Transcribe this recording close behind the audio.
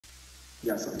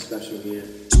Got something special here.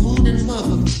 Smooth and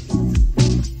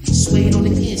motherfucker. Suede on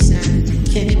the inside.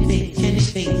 Candy paint, candy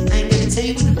paint. I ain't gonna tell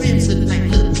you what the rims look like.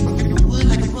 Look, I'm in the wood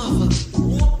like a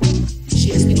motherfucker.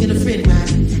 She asked me, can a friend ride?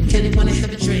 Can they wanna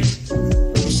have a drink?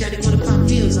 Shawty wanna pop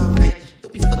pills all night.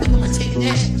 Don't be fucking when I take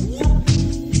that.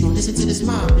 You gon' listen to this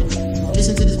mob, and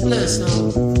listen to this blood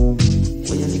song.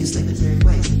 Well, y'all niggas like the very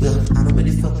white. Well, I don't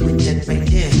really fuck with that right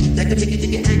there. That could make a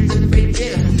nigga act up right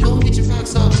there. Don't get your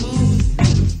rocks all blue.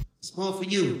 It's more for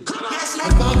you.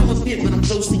 I'm far from a pit when I'm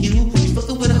close to you. You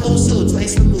fucking with an old soul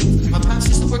twice removed. My pops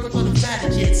used to work up on the fighter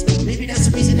jets. Maybe that's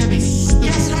the reason I be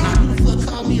who the fuck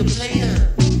called me a player?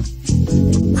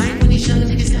 I ain't one of these young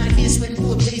niggas out here sweating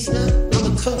for a pay stub.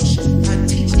 I'm a coach. I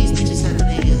teach these bitches how to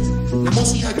lay up. Now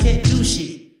most of y'all can't do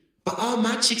shit, but all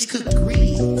my chicks cook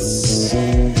greens.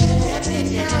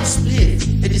 Split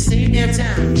at the same damn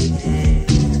time.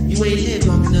 You ain't lived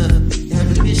long enough to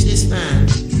have a bitch this fine.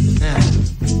 Now,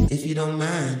 if you don't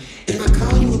mind, if I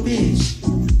call you a bitch,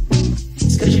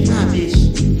 it's cause you're my bitch.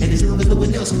 And as long as no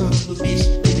one else calls you a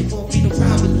bitch, then it won't be no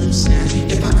problems. Now,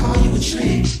 if I call you a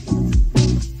trick,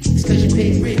 it's cause you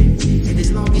pay rent. And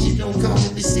as long as you don't call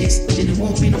it the six, then it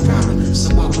won't be no problem.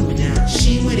 So walk with me now.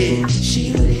 She with it,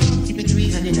 she with it. Keep it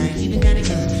 300, I ain't even got a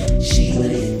gun. She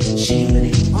with it, she with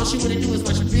it. All she wanna do is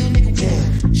watch a real nigga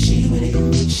walk. She with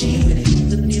it, she with it.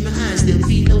 Look me in my eyes, there'll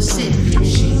be no sin.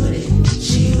 She with it,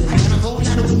 she with it. I got a whole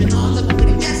lot of women all up with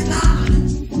it. That's not.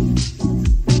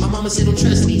 My mama said don't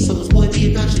trust me, so it's boy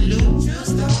be about your loot.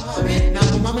 Now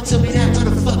my mama told me that, why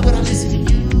the fuck would I listen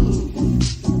to you?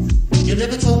 You'll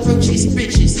never go broke chasing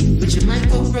riches, but you might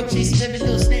go broke chasing every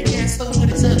little snake ass soul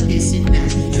with its up hissing. Now,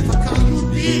 if I call you a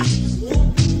bitch,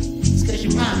 it's cause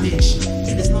you're my bitch.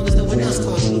 And as long as no one else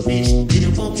calls you a bitch,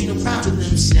 then it won't be no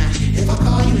problems. Now, if I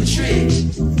call you a trick,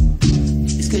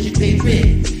 it's cause you pay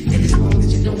rent. And as long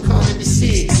as you don't call it the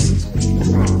six, no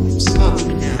problems. Talk to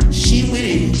me now. She with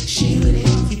it, she with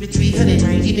it. Keep it 300,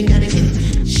 I ain't even gotta hit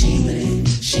it. She with it,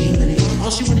 she with it.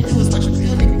 All she wanna do